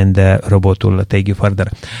 And robot will take you further.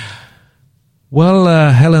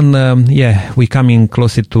 Well, Helen, we're coming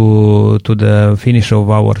closer to the finish of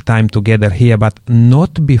our time together here, but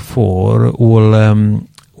not before.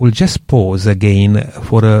 We'll just pause again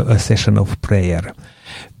for a session of prayer,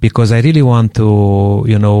 because I really want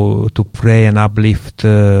to pray and uplift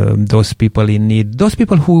those people in need, those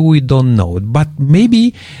people who we don't know. But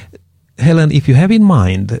maybe, Helen, if you have in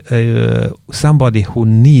mind somebody who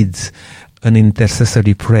needs an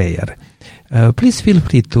intercessory prayer, please feel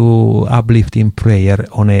free to uplift in prayer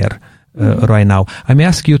on air right now. I may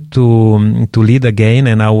ask you to lead again,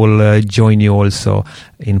 and I will join you also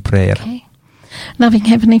in prayer. Okay. Loving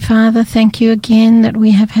Heavenly Father, thank you again that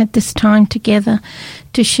we have had this time together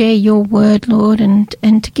to share your word, Lord, and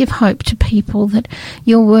to give hope to people that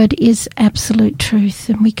your word is absolute truth,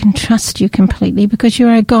 and we can trust you completely because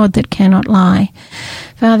you're a God that cannot lie.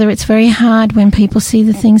 Father, it's very hard when people see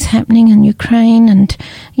the things happening in Ukraine and,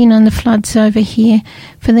 and the floods over here,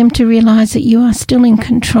 for them to realize that you are still in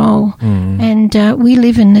control. And we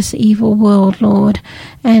live in this evil world, Lord.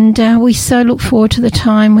 And we so look forward to the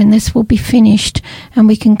time when this will be finished and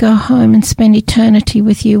we can go home and spend eternity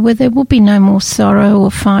with you, where there will be no more sorrow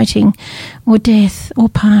or fighting or death or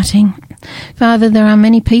parting. Father, there are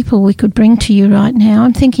many people we could bring to you right now.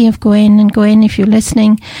 I'm thinking of Gwen, and Gwen, if you're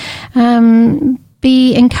listening,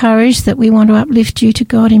 be encouraged that we want to uplift you to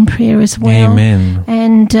God in prayer as well. Amen.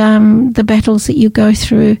 And the battles that you go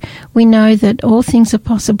through, we know that all things are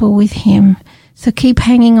possible with him. So keep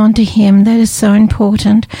hanging on to him. That is so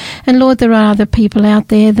important. And Lord, there are other people out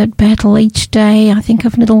there that battle each day. I think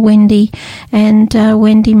of little Wendy. And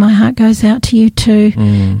Wendy, my heart goes out to you too.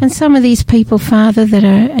 And some of these people, Father,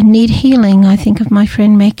 that need healing. I think of my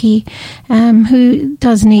friend Mackie, who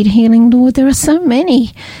does need healing, Lord. There are so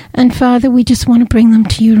many. And Father, we just want to bring them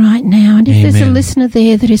to you right now. And if there's a listener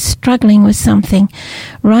there that is struggling with something,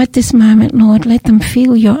 right this moment, Lord, let them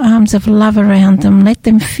feel your arms of love around them. Let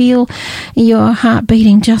them feel your heart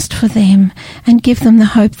beating just for them, and give them the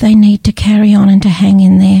hope they need to carry on and to hang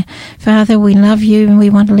in there. Father, we love you, and we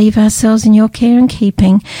want to leave ourselves in your care and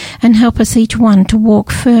keeping, and help us each one to walk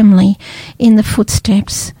firmly in the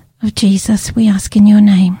footsteps of Jesus, we ask in your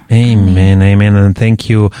name. Amen, amen. And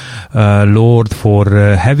thank you, Lord, for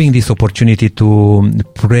having this opportunity to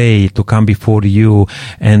pray, to come before you,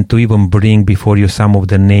 and to even bring before you some of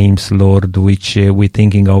the names, Lord, which we're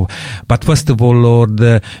thinking of. But first of all, Lord,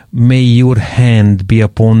 may your hand be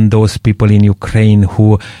upon those people in Ukraine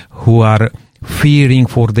who are fearing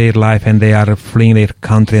for their life, and they are fleeing their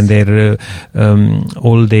country, and their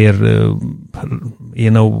all their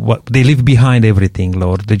what they leave behind everything,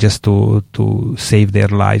 Lord, just to save their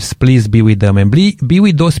lives. Please be with them, and be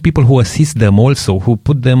with those people who assist them also, who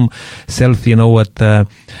put themselves at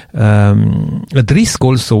risk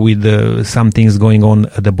also with some things going on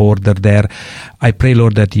at the border there. I pray,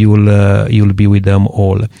 Lord, that you'll be with them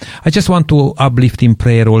all. I just want to uplift in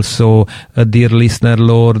prayer also a dear listener,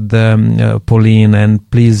 Lord, Pauline,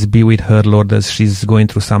 and please be with her, Lord, as she's going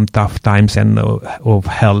through some tough times and of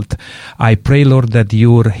health. I pray, Lord, that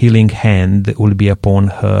your healing hand will be upon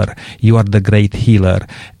her. You are the great healer,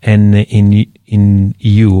 and in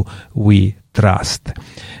you we trust.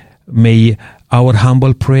 May our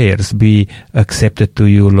humble prayers be accepted to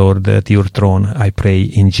you, Lord, at your throne. I pray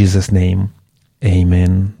in Jesus' name.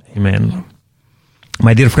 Amen. Amen.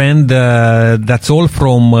 My dear friend, that's all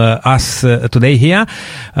from us today here.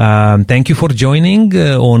 Thank you for joining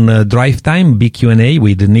on Drive Time, Big Q&A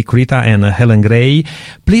with Nick Rita and Helen Gray.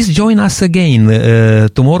 Please join us again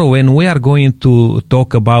tomorrow when we are going to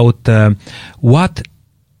talk about what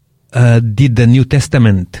did the New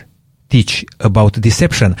Testament teach about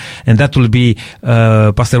deception. And that will be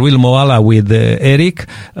Pastor Will Moala with Eric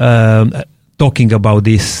talking about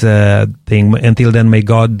this thing. Until then, may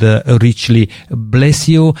God richly bless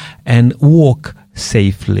you and walk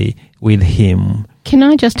safely with Him. Can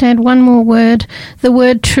I just add one more word? The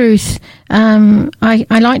word truth. I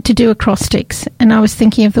like to do acrostics, and I was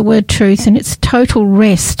thinking of the word truth, and it's total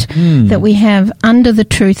rest that we have under the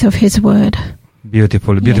truth of His word.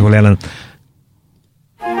 Beautiful, Ellen.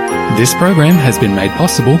 This program has been made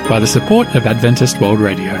possible by the support of Adventist World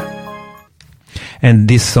Radio. And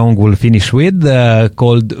this song we'll finish with,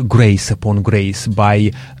 called Grace Upon Grace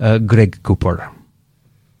by Greg Cooper.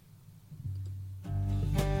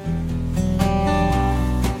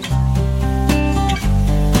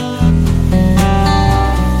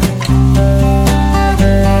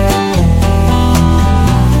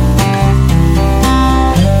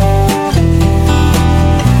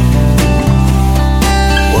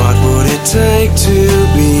 Take to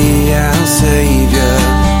be our Savior?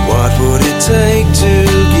 What would it take to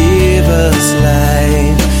give us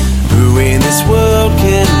life? Who in this world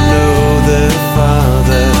can know the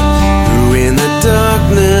Father? Who in the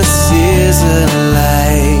darkness is a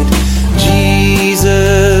light?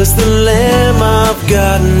 Jesus, the Lamb of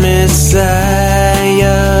God,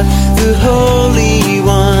 Messiah, the Holy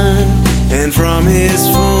One, and from His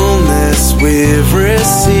fullness we've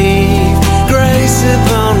received grace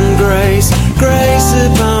upon grace, grace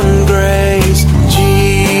upon grace.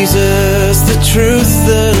 Jesus, the truth,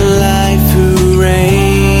 the life, who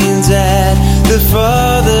reigns at the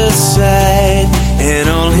Father's side, and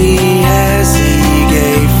all He has He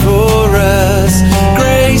gave for us.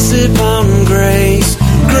 Grace upon grace,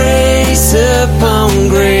 grace upon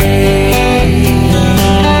grace.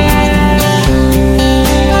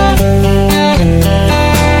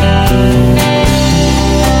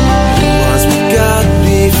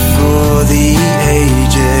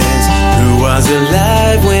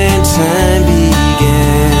 Alive when time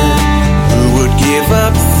began, who would give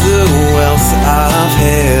up the wealth of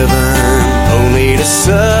heaven only to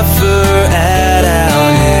suffer at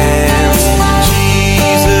our hands?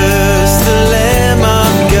 Jesus, the Lamb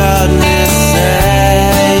of God,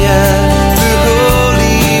 Messiah, the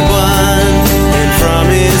Holy One, and from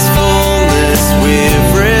His fullness we've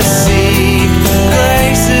received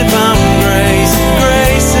grace upon grace,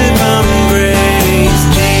 grace upon grace.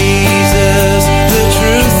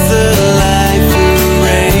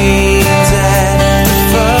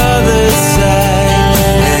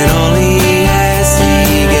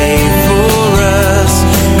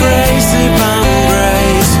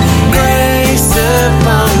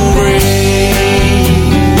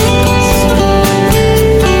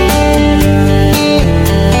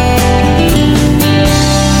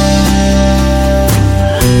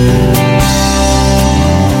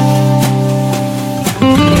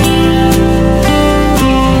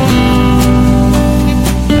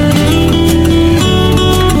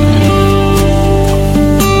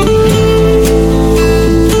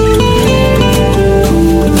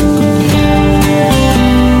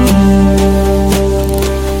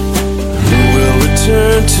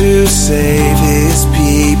 To save His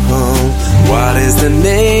people, what is the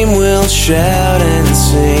name we'll shout and